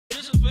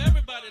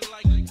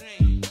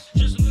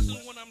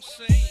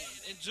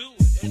do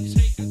it and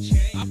take a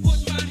chance. I put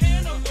my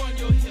hand up on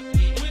your hip.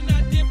 When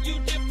I dip,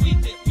 you dip, we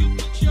dip. You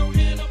put your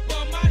hand up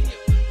on my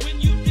hip. When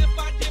you dip,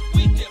 I dip,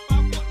 we dip.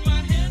 I put my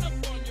hand up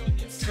on your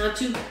hip. It's time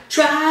to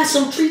try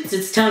some treats.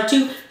 It's time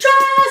to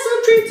try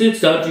some treats.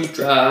 It's time to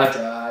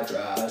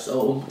try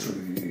some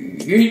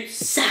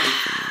treats.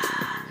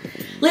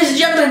 Ladies and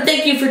gentlemen,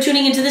 thank you for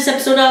tuning into this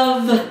episode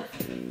of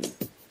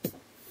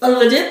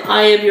The Dip.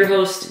 I am your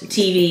host,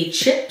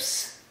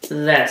 TVChips.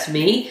 That's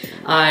me.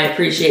 I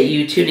appreciate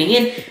you tuning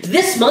in.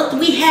 This month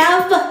we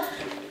have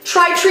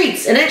Try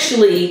Treats. And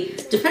actually,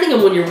 depending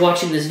on when you're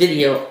watching this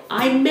video,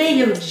 I may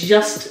have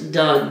just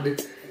done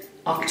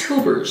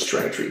October's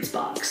Try Treats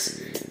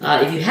box.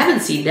 If you haven't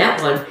seen that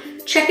one,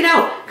 check it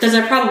out, because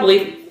I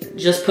probably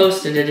just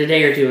posted it a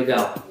day or two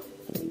ago.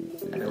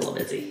 I've been a little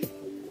busy.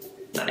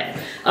 Not bad.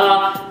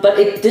 But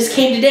this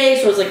came today,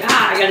 so I was like,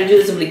 I gotta do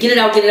this. I'm gonna get it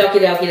out,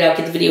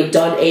 get the video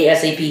done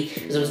ASAP,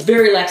 because it was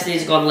very lax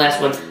days ago on the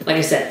last one. Like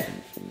I said,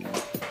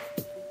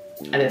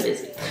 I've been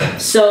busy.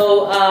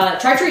 So,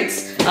 Try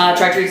Treats.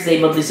 Try Treats is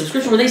a monthly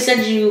subscription where they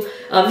send you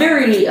a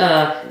very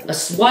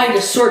wide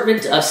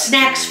assortment of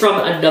snacks from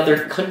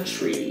another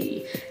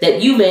country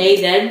that you may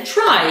then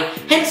try.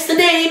 Hence the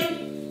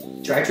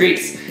name, Try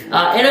Treats.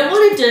 And I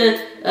wanted to,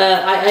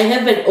 I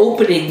have been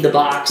opening the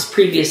box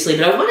previously,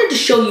 but I wanted to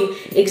show you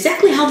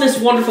exactly how this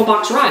wonderful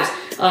box arrives.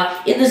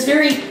 In this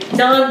very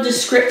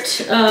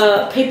nondescript,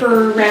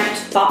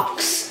 paper-wrapped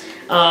box.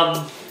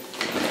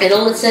 And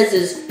all it says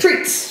is,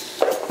 treats,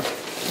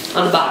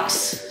 on the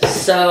box.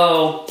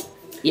 So,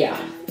 yeah.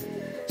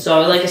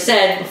 So, like I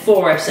said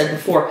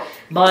before,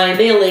 my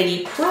mail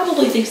lady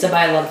probably thinks I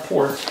buy a lot of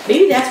porn.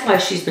 Maybe that's why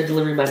she's been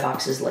delivering my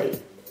boxes late.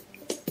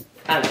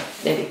 I don't know,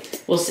 maybe.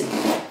 We'll see.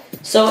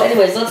 So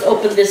anyways, let's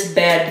open this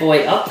bad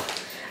boy up.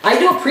 I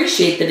do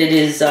appreciate that it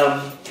is,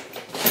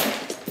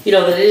 you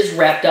know, that it is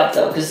wrapped up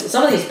though, because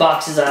some of these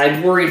boxes,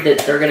 I'm worried that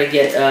they're gonna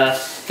get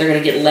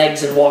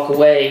legs and walk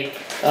away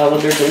when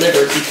they're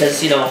delivered,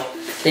 because, you know,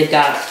 they've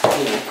got,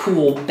 you know,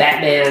 cool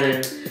Batman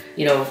and,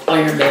 you know,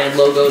 Iron Man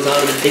logos on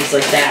them and things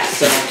like that.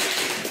 So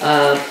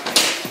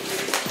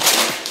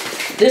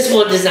this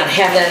one does not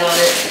have that on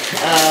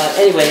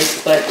it.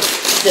 Anyways, but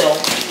still,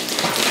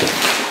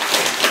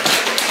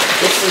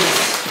 this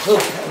is. Oh,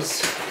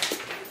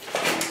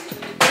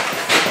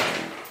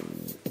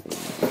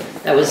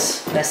 that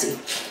was messy.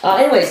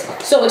 Anyways,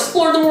 so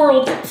explore the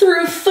world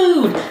through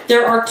food.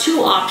 There are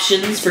two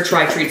options for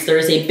Try Treats. There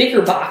is a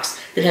bigger box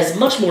that has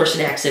much more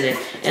snacks in it,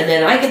 and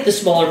then I get the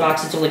smaller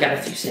box that's only got a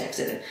few snacks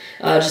in it.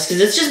 Just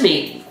because it's just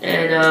me.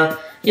 And,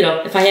 you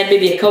know, if I had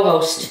maybe a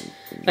co-host,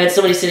 if I had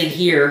somebody sitting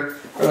here,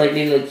 or like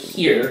maybe like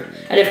here,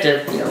 I'd have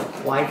to, you know,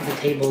 widen the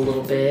table a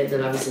little bit.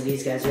 Then obviously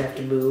these guys would have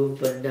to move,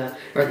 but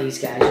or these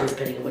guys, or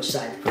depending on which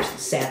side the person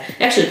sat.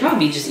 Actually, it'd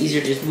probably be just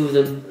easier to just move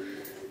them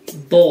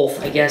both,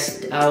 I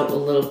guess, out a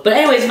little. But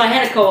anyways, if I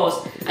had a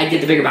co-host, I'd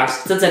get the bigger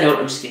box. Since I don't,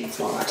 I'm just getting the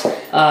small box.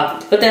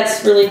 But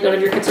that's really none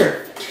of your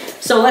concern.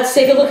 So let's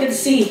take a look and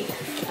see.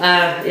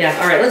 Yeah,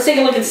 all right. Let's take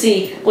a look and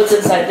see what's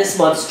inside this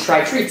month's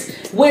Try Treats.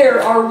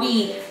 Where are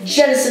we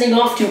jettisoning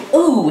off to?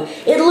 Ooh,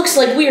 it looks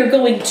like we are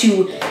going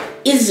to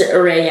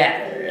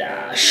Isreal.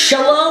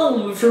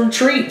 Shalom from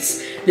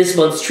Treats. This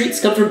month's treats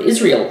come from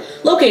Isreal.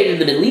 Located in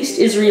the Middle East,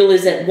 Isreal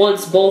is at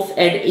once both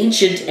an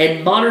ancient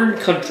and modern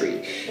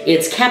country.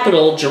 Its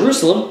capital,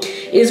 Jerusalem,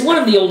 is one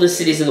of the oldest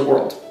cities in the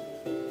world.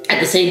 At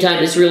the same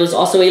time, Isreal is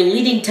also a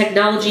leading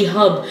technology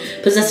hub,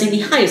 possessing the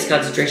highest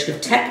concentration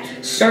of tech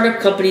startup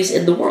companies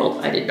in the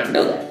world. I did not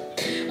know that.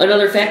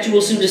 Another fact you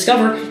will soon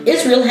discover,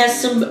 Isreal has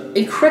some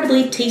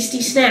incredibly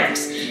tasty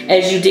snacks.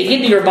 As you dig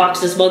into your box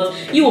this month,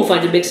 you will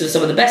find a mix of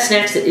some of the best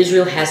snacks that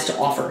Isreal has to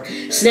offer.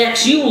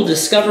 Snacks you will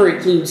discover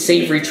include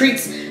savory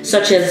treats,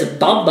 such as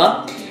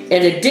bamba,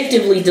 an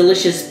addictively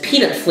delicious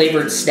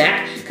peanut-flavored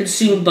snack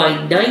consumed by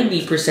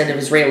 90% of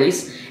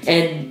Israelis,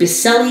 and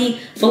biseli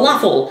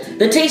falafel,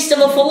 the taste of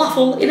a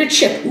falafel in a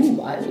chip.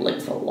 Ooh, I like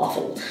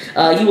falafel.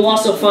 You will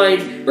also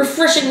find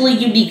refreshingly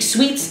unique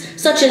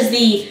sweets, such as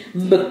the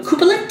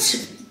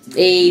mekubelet,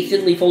 a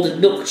thinly folded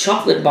milk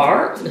chocolate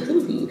bar,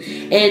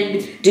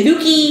 and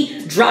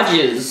Danuki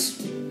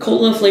Drages,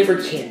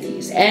 cola-flavored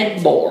candies,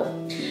 and more.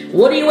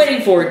 What are you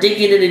waiting for?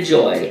 Dig in and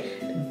enjoy.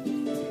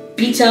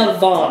 Beta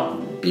Von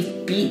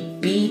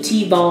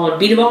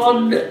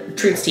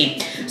Treats Team.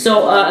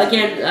 So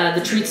again,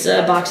 the Treats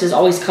boxes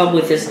always come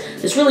with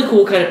this really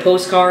cool kind of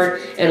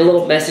postcard and a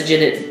little message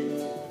in it.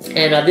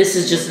 And this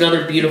is just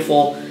another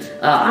beautiful.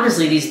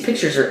 Honestly, these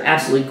pictures are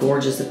absolutely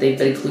gorgeous that they've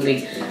been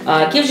including.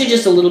 Gives you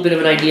just a little bit of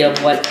an idea of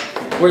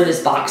where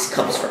this box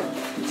comes from.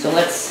 So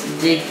let's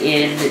dig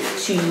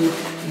into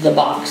the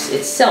box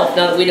itself.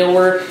 Now that we know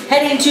we're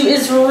heading to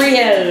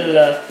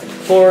Isreal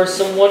for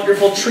some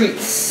wonderful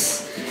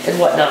treats and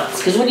whatnot.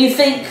 Because when you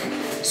think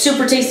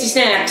super tasty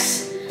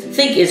snacks,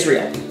 think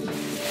Isreal.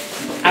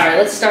 Alright,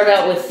 let's start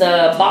out with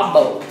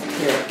Bombo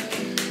here.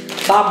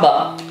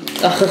 Bamba.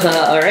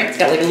 Alright, it's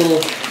got like a little,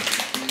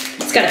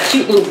 it's got a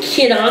cute little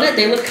kid on it.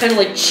 They look kind of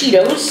like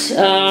Cheetos.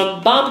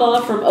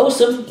 Bamba from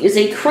Osem is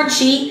a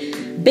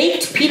crunchy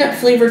baked peanut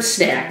flavored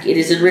snack. It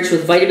is enriched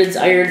with vitamins,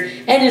 iron,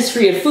 and is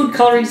free of food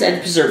colorings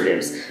and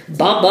preservatives.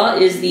 Bamba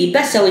is the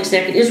best-selling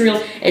snack in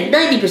Israel, and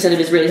 90% of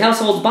Israeli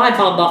households buy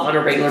Bamba on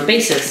a regular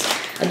basis.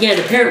 Again,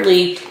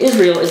 apparently,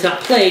 Israel is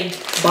not plagued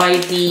by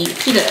the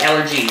peanut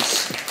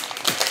allergies.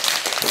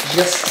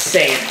 Just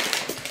saying.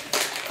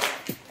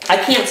 I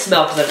can't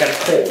smell because I've got a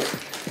cold.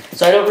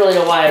 So I don't really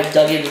know why I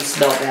dug in and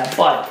smelled that,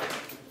 but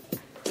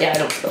yeah, I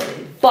don't smell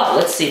anything. But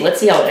let's see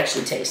how it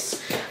actually tastes.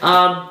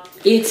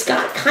 It's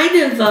got kind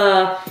of,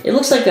 it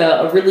looks like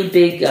a really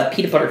big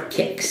peanut butter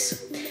Kix.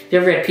 Have you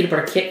ever had peanut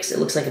butter Kix? It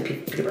looks like a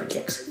peanut butter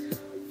Kix.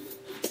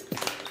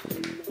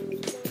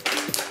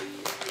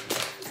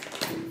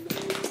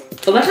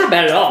 Oh, that's not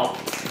bad at all.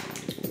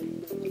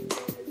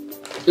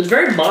 It's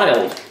very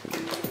mild.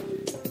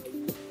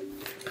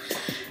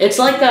 It's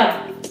like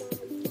a,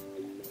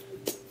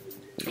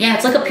 yeah,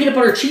 it's like a peanut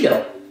butter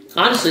Cheeto.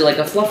 Honestly, like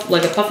a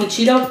puffy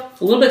Cheeto.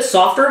 A little bit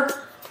softer.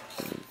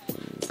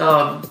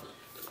 And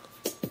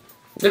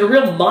a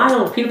real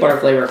mild peanut butter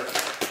flavor.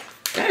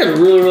 That is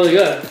really, really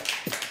good.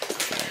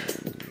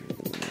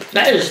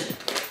 That is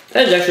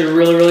actually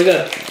really, really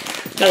good.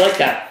 I like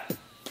that.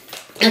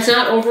 It's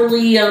not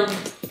overly,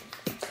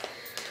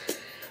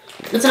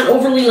 it's not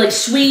overly like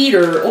sweet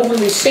or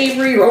overly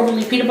savory or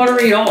overly peanut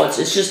buttery at all.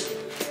 It's just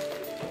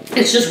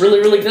really,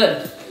 really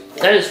good.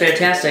 That is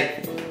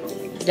fantastic.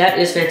 That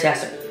is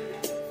fantastic.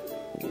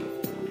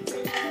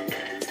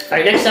 All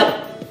right, next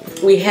up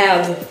we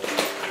have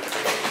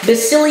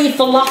Basili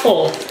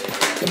Falafel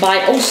by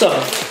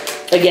Osam.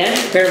 Again,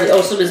 apparently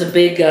Osam is a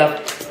big,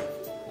 they're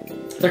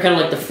kind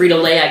of like the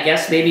Frito-Lay, I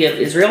guess, maybe of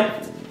Israel.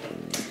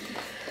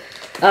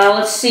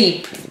 Let's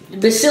see.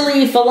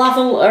 Basili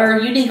Falafel, or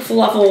unique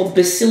falafel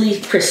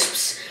Basili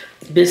crisps.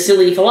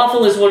 Basili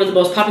Falafel is one of the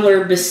most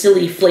popular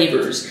Basili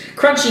flavors.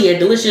 Crunchy and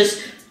delicious.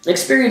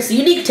 Experience the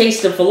unique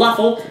taste of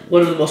falafel,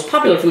 one of the most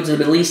popular foods in the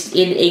Middle East,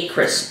 in a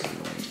crisp.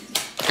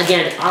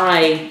 Again,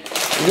 I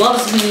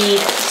loves me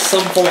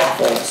some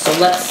falafel, so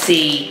let's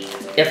see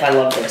if I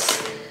love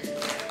this.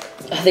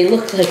 They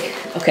look like,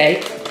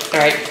 okay,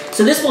 alright.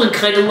 So this one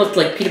kind of looked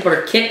like peanut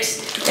butter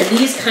Kix, and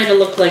these kind of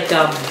look like,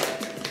 I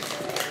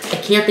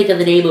can't think of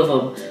the name of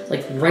them.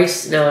 Like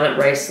rice, no, not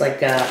rice,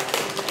 like,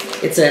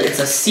 it's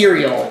a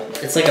cereal.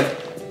 It's like a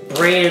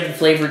bran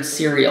flavored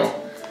cereal.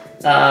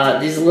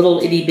 These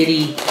little itty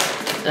bitty,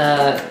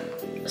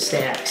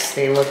 snacks.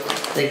 They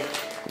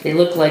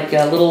look like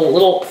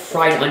little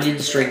fried onion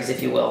strings,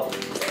 if you will.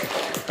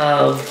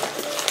 All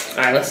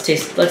right, let's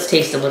taste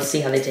them. Let's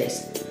see how they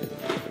taste.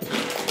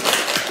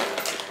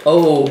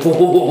 Oh,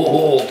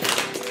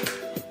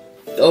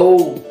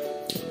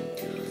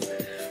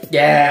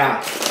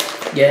 yeah.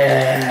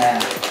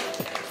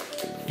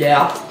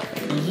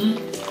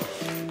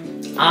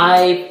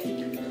 I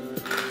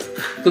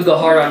could go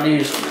hard on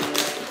these.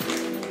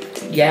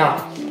 Yeah,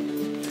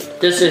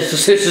 this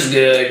is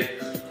good.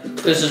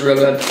 This is real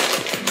good.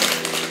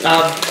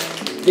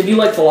 If you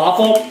like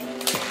falafel,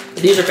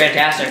 these are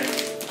fantastic.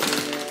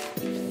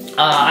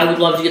 I would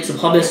love to get some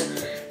hummus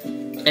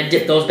and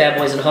dip those bad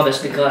boys in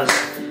hummus because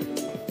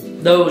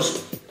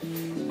those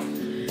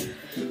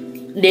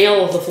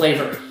nail the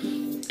flavor.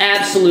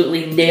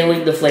 Absolutely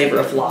nailing the flavor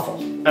of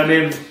falafel. I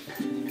mean,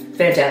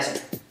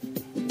 fantastic.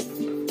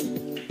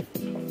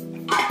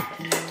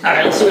 All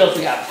right, let's see what else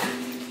we got.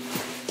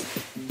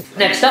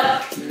 Next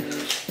up,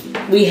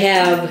 we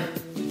have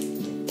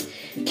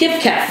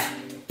Kif Kef.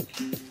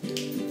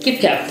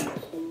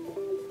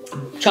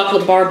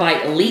 Chocolate bar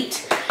by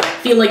Elite.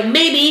 Feel like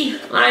maybe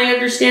I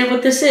understand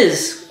what this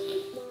is.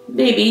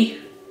 Maybe.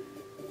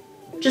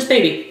 Just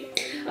maybe.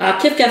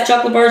 Kif Kef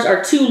chocolate bars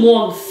are 2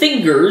 long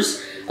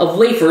fingers of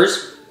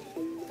wafers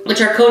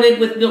which are coated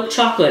with milk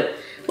chocolate.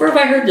 Where have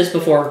I heard this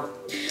before?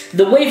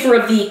 The wafer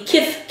of the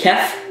Kif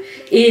Kef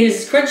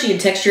is crunchy in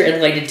texture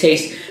and light in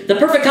taste, the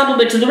perfect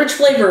complement to the rich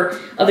flavor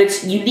of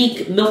its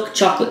unique milk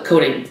chocolate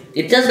coating.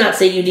 It does not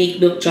say unique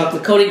milk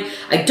chocolate coating.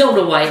 I don't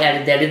know why I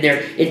added that in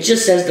there. It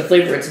just says the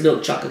flavor it's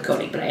milk chocolate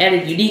coating. But I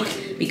added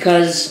unique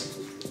because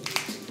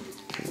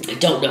I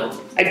don't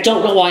know. I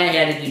don't know why I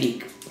added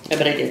unique.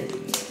 But I did.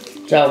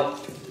 So,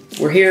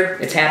 we're here.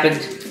 It's happened.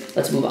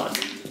 Let's move on.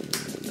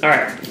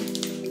 Alright.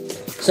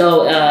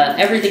 So,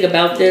 everything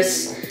about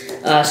this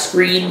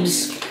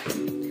screams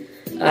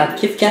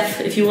Kif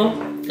Kef, if you will.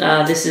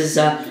 This is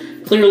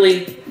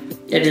clearly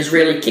an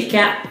Israeli Kit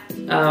Kat.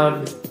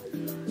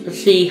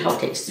 Let's see how it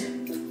tastes.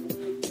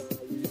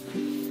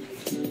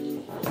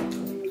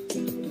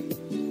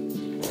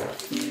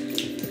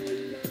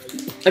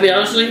 I mean,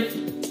 honestly,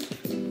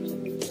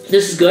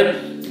 this is good.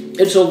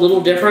 It's a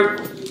little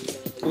different.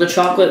 The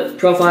chocolate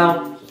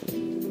profile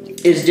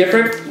is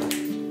different,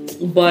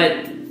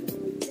 but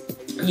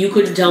you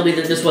couldn't tell me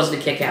that this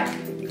wasn't a Kit Kat.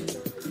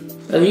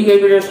 If you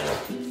gave me this,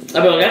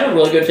 I'd be like, that's a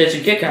really good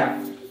tasting Kit Kat.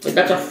 Like,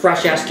 that's a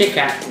fresh-ass Kit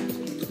Kat.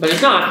 But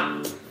it's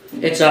not.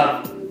 It's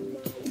a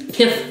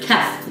Kif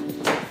Kef.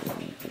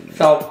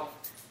 So,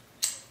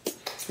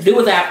 do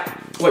with that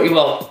what you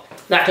will.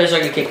 That tastes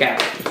like a Kit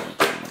Kat.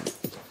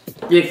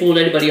 You ain't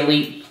fooling anybody,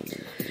 Elite.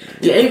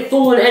 You ain't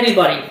fooling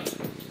anybody.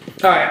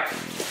 Alright.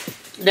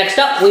 Next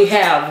up, we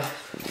have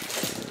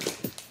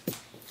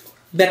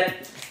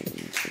that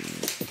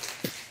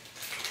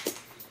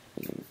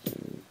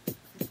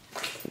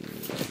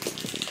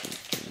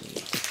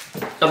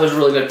was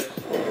really good.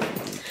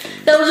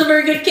 That was a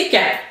very good Kit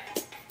Kat.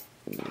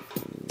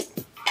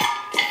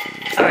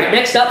 Alright,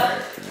 next up,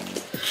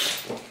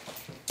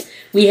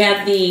 we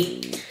have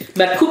the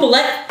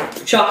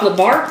Macoupolette Chocolate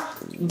Bar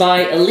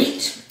by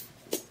Elite.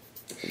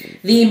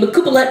 The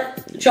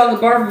Macoupolette Chocolate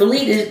Bar from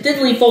Elite is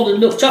thinly folded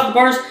milk chocolate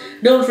bars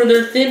known for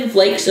their thin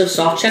flakes of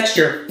soft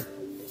texture.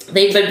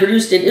 They've been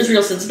produced in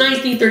Israel since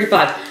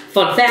 1935.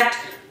 Fun fact,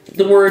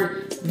 the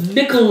word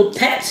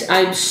Mikkelpet,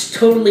 I'm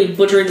totally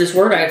butchering this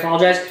word, I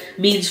apologize,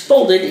 means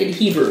folded in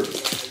Hebrew.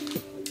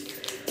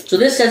 So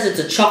this says it's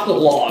a chocolate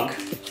log.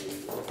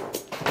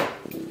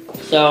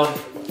 So,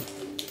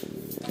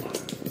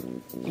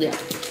 yeah.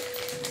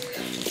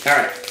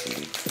 Alright.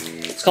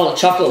 It's called a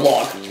chocolate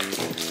log.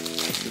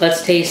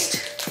 Let's taste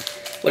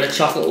what a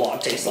chocolate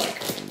log tastes like.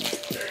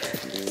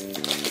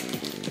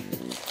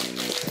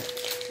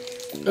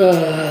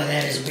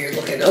 That is weird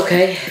looking.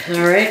 Okay,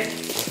 alright.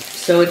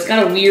 So it's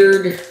got a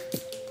weird...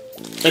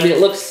 I mean, it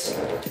looks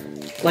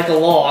like a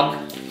log.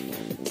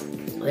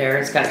 There,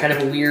 it's got kind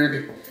of a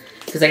weird...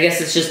 Because I guess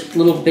it's just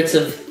little bits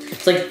of...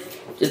 It's like,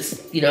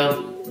 it's, you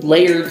know,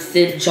 layered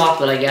thin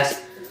chocolate, I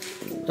guess.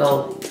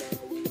 So...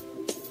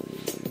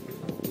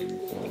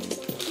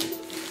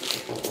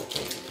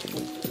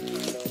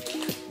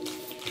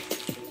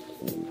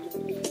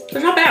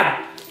 It's not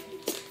bad.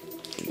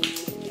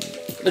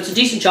 It's a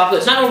decent chocolate.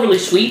 It's not overly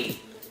sweet.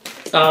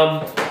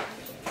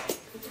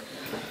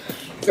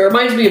 It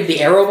reminds me of the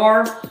Aero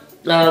Bar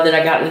that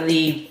I got in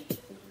the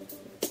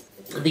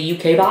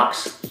UK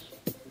box.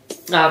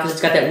 Because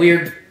it's got that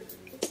weird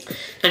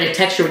kind of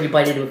texture when you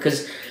bite into it.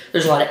 Because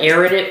there's a lot of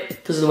air in it.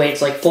 Because of the way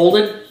it's like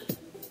folded.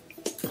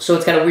 So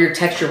it's got a weird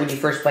texture when you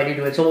first bite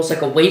into it. It's almost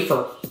like a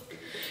wafer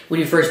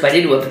when you first bite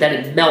into it. But then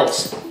it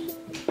melts.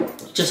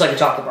 Just like a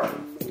chocolate bar.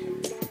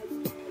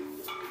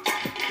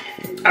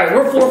 Alright,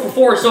 we're 4 for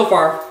 4 so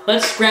far.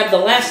 Let's grab the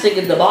last thing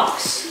in the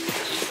box.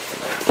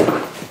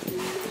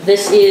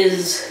 This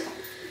is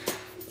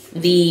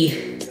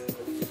the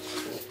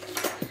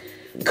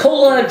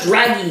Cola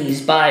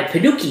Dragis by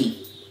Panuki.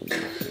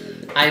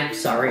 I'm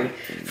sorry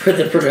for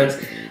the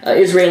pronunciation.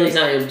 Israelis,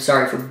 I am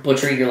sorry for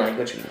butchering your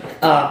language.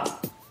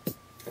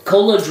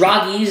 Cola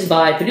Dragis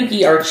by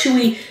Panuki are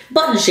chewy,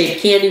 button-shaped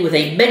candy with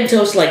a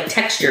Mentos-like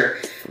texture.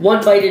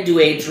 One bite into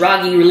a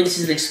Draghi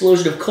releases an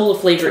explosion of cola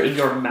flavor in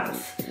your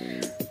mouth.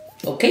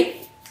 Okay,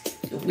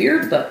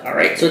 weird, but all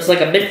right. So it's like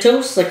a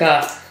Mentos, like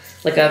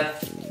a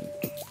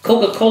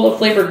Coca-Cola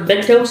flavored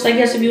Mentos, I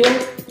guess, if you will.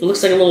 It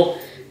looks like a little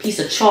piece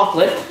of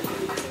chocolate.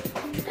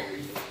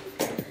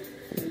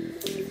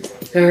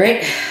 All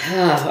right,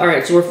 all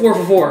right. So we're 4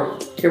 for 4.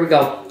 Here we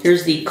go.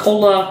 Here's the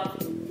Cola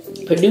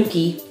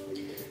Panuki,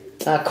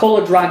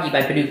 Cola Draghi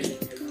by Panuki.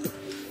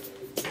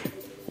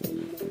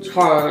 It's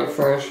hard at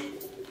first.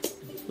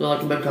 I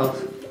like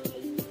Mentos.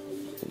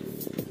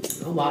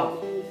 Oh wow.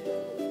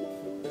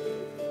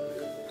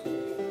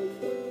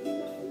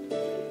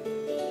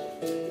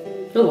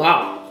 Oh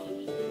wow.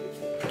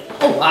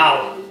 Oh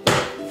wow.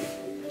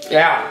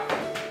 Yeah.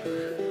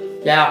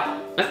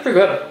 Yeah. That's pretty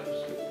good.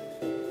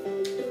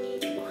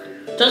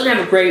 Doesn't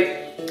have a great,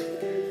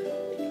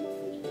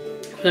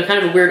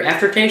 kind of a weird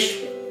aftertaste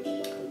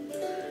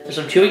as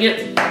I'm chewing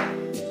it.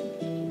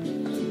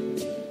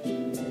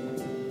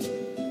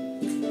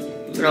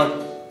 No,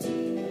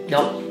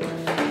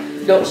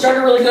 it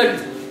started really good.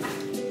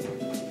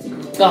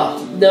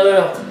 Oh,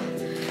 no.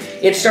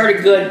 It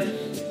started good.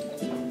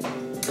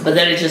 But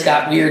then it just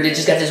got weird. It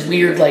just got this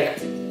weird, like,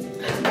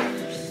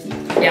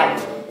 yeah.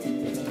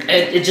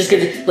 It just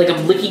gets like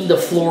I'm licking the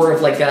floor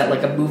of like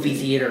a movie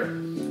theater.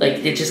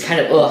 Like it just kind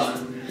of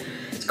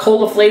It's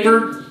cola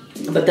flavored,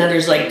 but then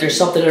there's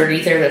something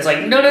underneath there that's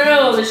like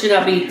no, this should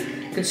not be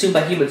consumed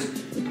by humans.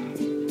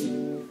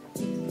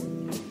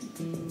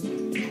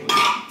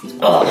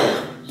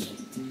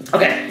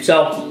 Okay,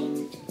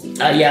 so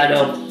yeah,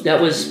 no, that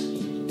was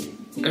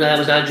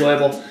not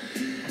enjoyable.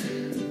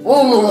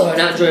 Oh,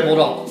 not enjoyable at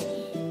all.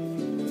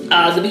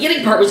 The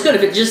beginning part was good.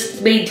 If it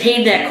just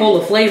maintained that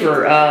cola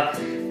flavor,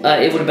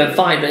 it would have been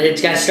fine. But it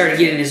started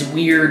getting this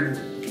weird.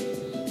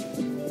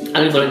 I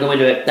don't even want to go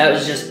into it. That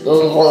was just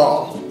weird.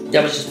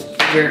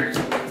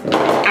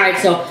 All right,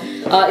 so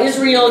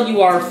Isreal, you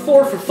are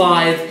 4 for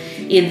 5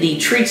 in the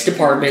treats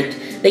department.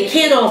 They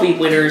can't all be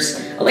winners.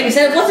 Like I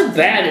said, it wasn't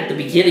bad at the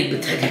beginning,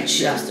 but then it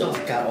just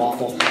got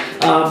awful.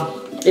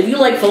 If you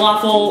like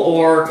falafel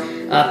or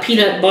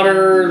peanut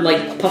butter,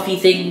 like puffy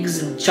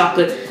things and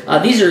chocolate,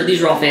 these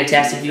are all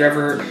fantastic. If you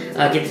ever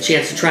get the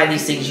chance to try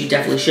these things, you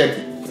definitely should.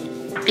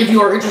 If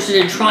you are interested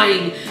in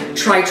trying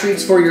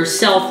treats for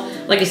yourself,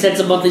 like I said,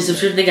 it's a monthly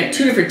subscription. They got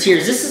 2 different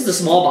tiers. This is the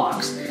small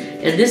box,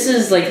 and this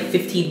is like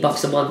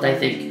 $15 a month, I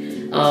think.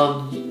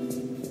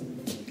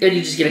 And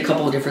you just get a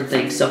couple of different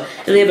things. So,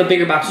 and they have a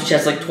bigger box which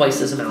has like twice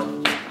this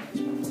amount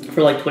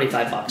for like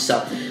 $25.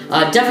 So,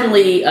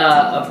 definitely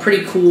a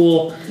pretty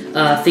cool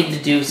thing to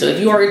do. So if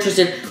you are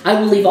interested, I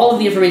will leave all of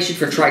the information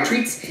for Try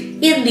Treats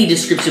in the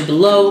description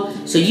below,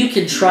 so you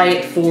can try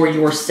it for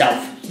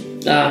yourself.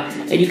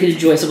 And you can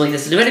enjoy something like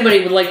this. And if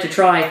anybody would like to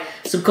try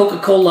some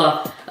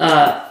Coca-Cola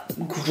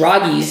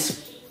Groggies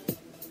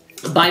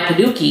by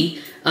Panuki,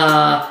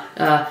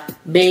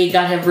 may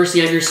God have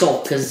mercy on your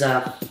soul, because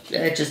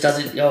it just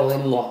doesn't go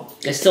long.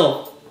 I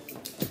still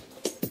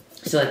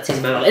have to taste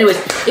in my mouth. Anyways,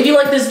 if you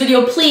like this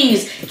video,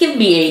 please give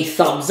me a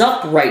thumbs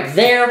up right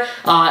there.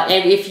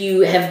 And if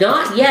you have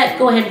not yet,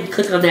 go ahead and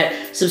click on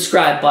that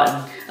subscribe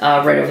button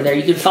right over there.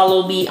 You can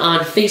follow me on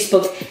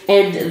Facebook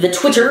and the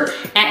Twitter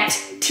at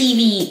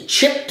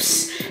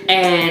TVChips.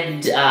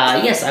 And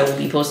yes, I will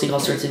be posting all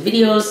sorts of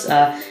videos.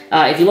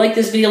 If you like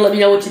this video, let me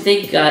know what you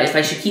think. If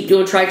I should keep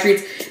doing Try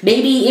Treats.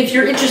 Maybe if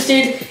you're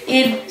interested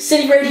in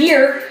sitting right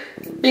here,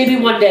 maybe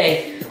one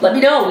day, let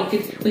me know. We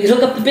could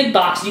hook up the big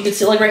box. You could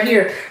sit like right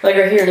here,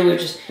 and then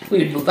we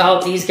would move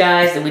out these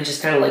guys, and we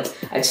just kind of like,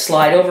 I'd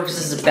slide over because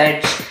this is a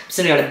bench. I'm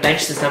sitting on a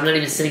bench this time. I'm not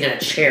even sitting on a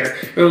chair.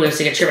 Normally I'm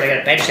sitting on a chair, but I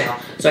got a bench now,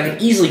 so I can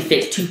easily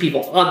fit 2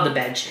 people on the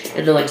bench.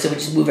 And then, like, so we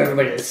just move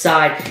everybody to the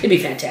side. It'd be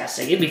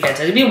fantastic. It'd be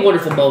fantastic. It'd be a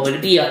wonderful moment.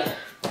 It'd be a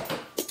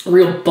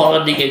real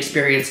bonding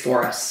experience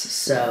for us.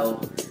 So,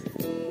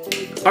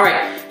 all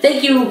right.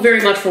 Thank you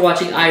very much for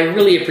watching. I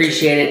really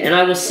appreciate it, and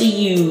I will see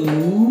you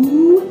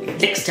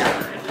next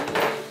time.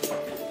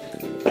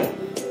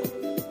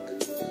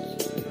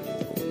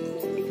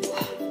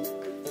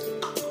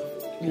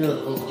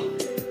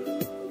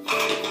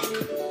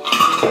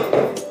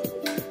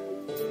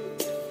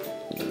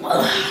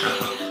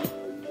 Ugh.